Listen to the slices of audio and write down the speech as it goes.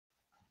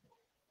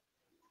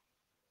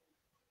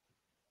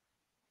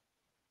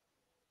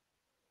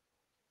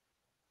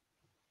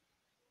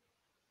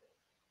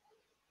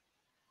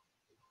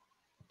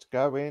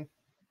going.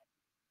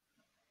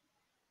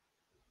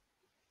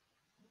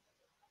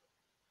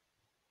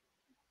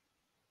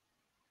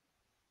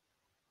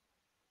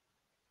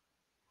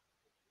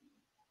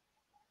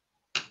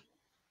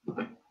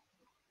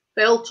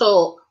 Bill,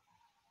 talk.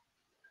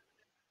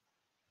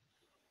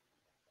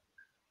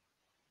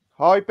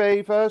 Hi,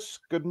 Beavers.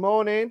 Good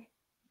morning.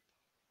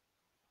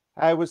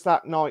 How was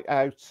that night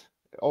out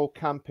all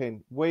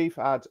camping? We've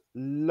had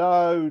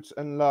loads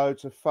and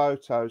loads of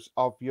photos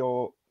of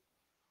your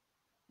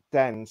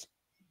dens.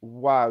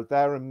 Wow,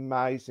 they're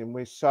amazing.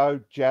 We're so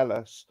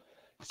jealous,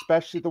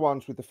 especially the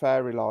ones with the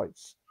fairy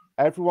lights.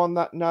 Everyone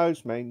that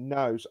knows me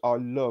knows I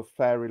love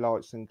fairy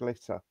lights and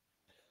glitter.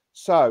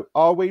 So,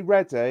 are we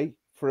ready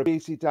for a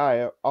busy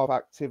day of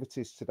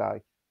activities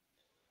today?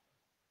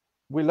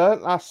 We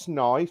learnt last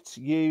night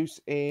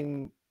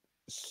using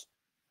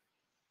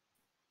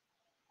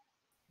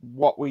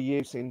what we're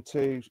using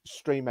to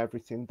stream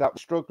everything that we're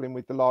struggling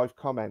with the live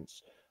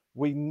comments.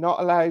 We're not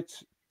allowed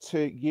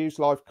to use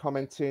live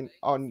commenting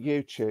on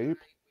YouTube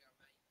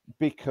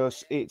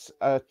because it's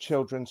a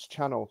children's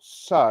channel.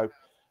 So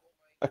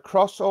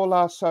across all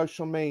our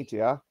social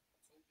media,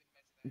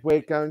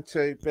 we're going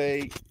to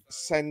be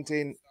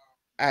sending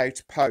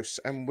out posts,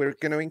 and we're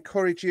going to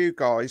encourage you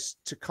guys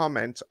to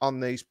comment on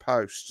these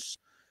posts.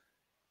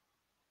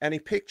 Any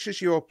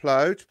pictures you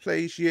upload,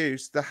 please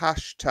use the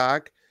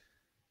hashtag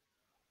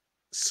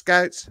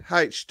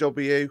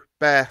ScoutsHW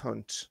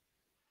Bearhunt.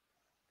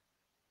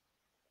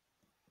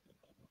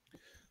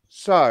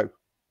 So,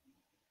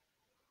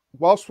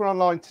 whilst we're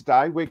online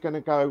today, we're going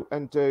to go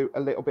and do a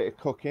little bit of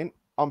cooking.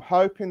 I'm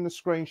hoping the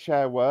screen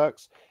share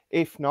works.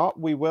 If not,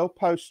 we will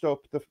post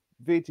up the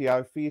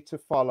video for you to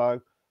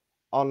follow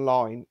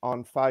online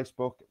on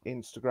Facebook,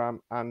 Instagram,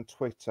 and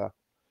Twitter.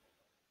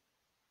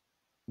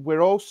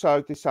 We're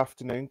also this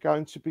afternoon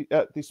going to be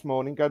this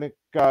morning going to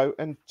go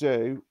and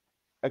do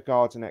a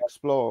garden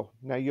explore.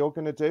 Now you're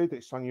going to do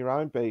this on your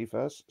own,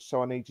 Beavers,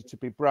 so I need you to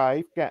be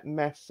brave, get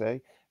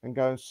messy, and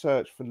go and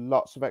search for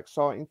lots of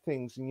exciting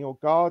things in your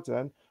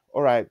garden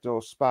or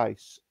outdoor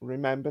space.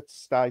 Remember to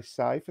stay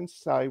safe and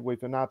stay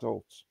with an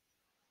adult.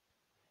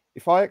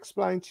 If I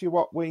explain to you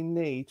what we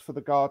need for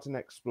the garden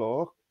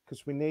explore,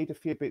 because we need a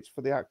few bits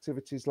for the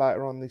activities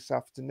later on this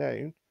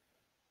afternoon,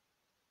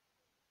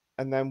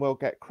 and then we'll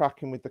get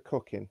cracking with the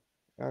cooking.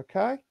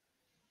 Okay?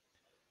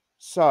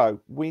 So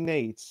we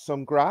need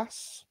some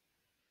grass,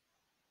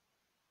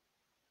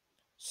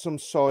 some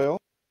soil,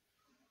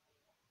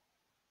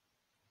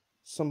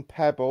 some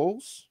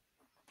pebbles.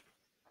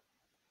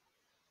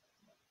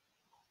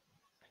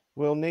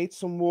 We'll need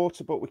some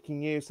water, but we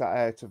can use that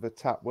out of a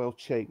tap. We'll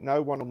cheat.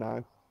 No one will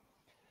know.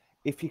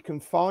 If you can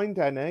find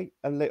any,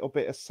 a little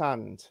bit of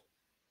sand.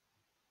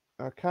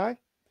 Okay?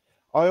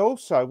 I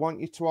also want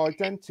you to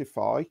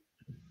identify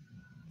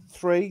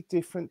 3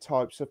 different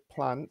types of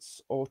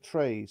plants or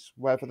trees,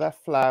 whether they're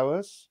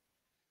flowers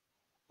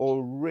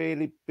or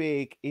really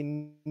big,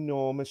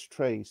 enormous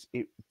trees.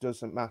 It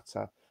doesn't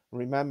matter.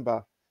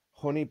 Remember,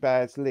 honey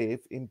bears live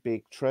in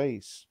big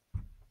trees.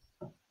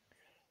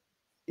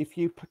 If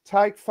you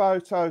take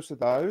photos of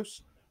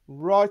those,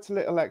 write a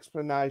little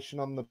explanation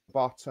on the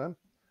bottom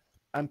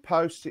and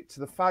post it to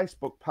the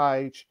Facebook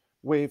page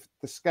with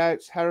the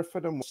Scouts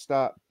Hereford and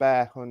Worcester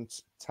Bear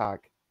Hunt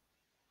tag.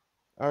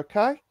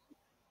 Okay?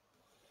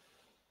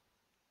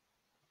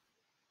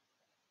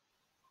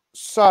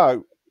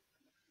 So,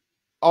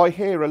 I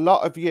hear a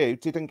lot of you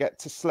didn't get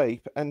to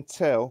sleep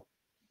until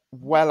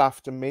well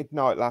after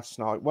midnight last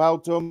night. Well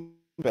done,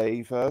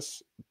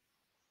 Beavers.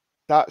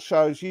 That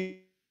shows you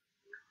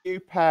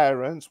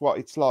parents what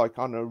it's like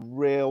on a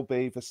real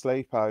beaver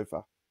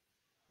sleepover.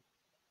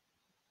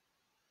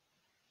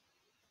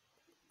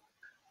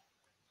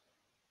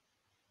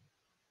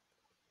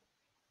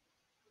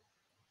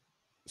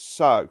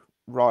 So,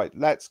 right,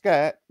 let's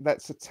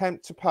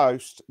attempt to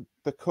post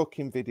the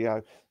cooking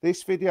video.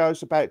 This video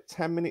is about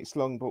 10 minutes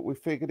long, but we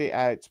figured it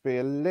out to be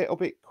a little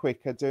bit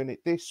quicker doing it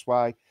this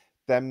way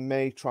than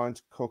me trying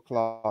to cook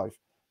live.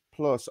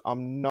 Plus,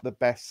 I'm not the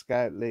best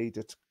scout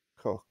leader to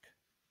cook.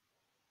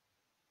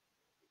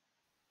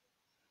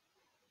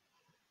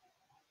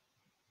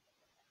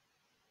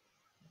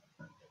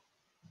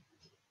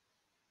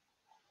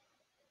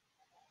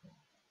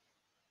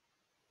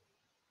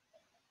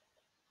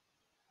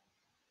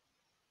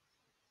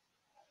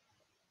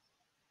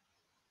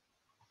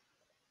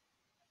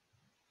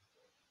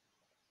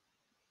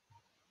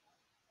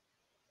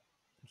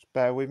 Just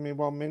bear with me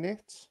 1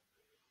 minute.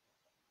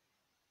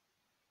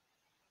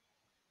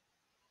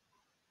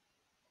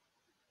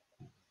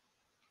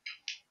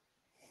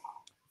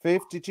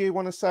 Viv, did you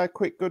want to say a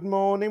quick good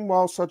morning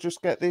whilst I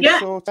just get this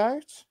sorted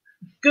out?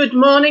 Good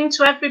morning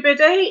to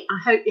everybody. I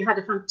hope you had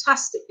a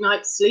fantastic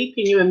night's sleep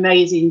in your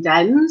amazing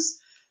dens.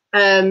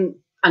 And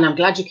I'm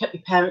glad you kept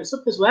your parents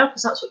up as well,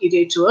 because that's what you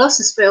do to us,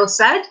 as Phil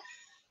said.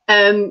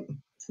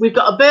 We've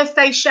got a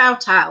birthday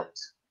shout out.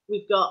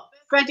 We've got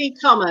Freddie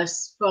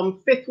Thomas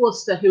from 5th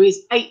Worcester, who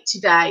is 8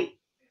 today.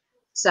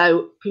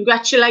 So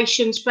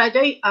congratulations,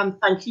 Freddie, and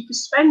thank you for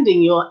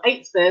spending your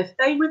 8th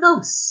birthday with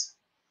us.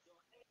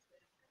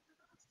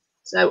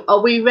 So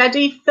are we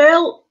ready,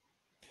 Phil?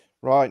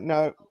 Right,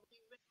 no.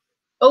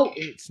 Oh,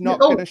 it's not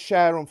going to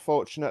share,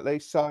 unfortunately.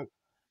 So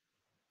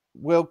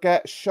we'll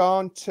get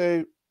Sean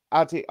to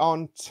add it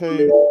on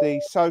to the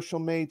social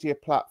media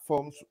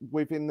platforms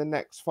within the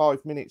next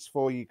 5 minutes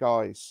for you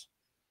guys.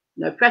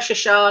 No pressure,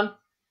 Sean.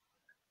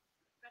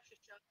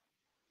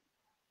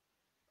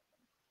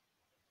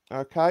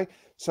 Okay,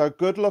 so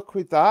good luck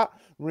with that.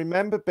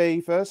 Remember,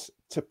 Beavers,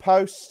 to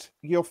post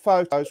your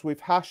photos with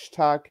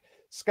hashtag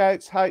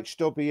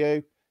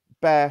ScoutsHW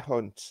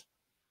Bearhunt.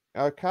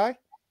 Okay,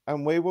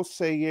 and we will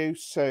see you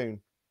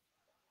soon.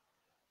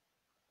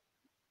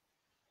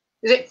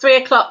 Is it 3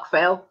 o'clock,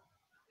 Phil?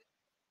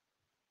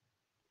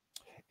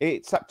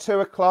 It's at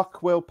 2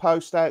 o'clock. We'll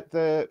post out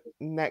the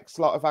next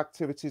lot of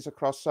activities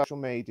across social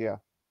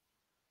media.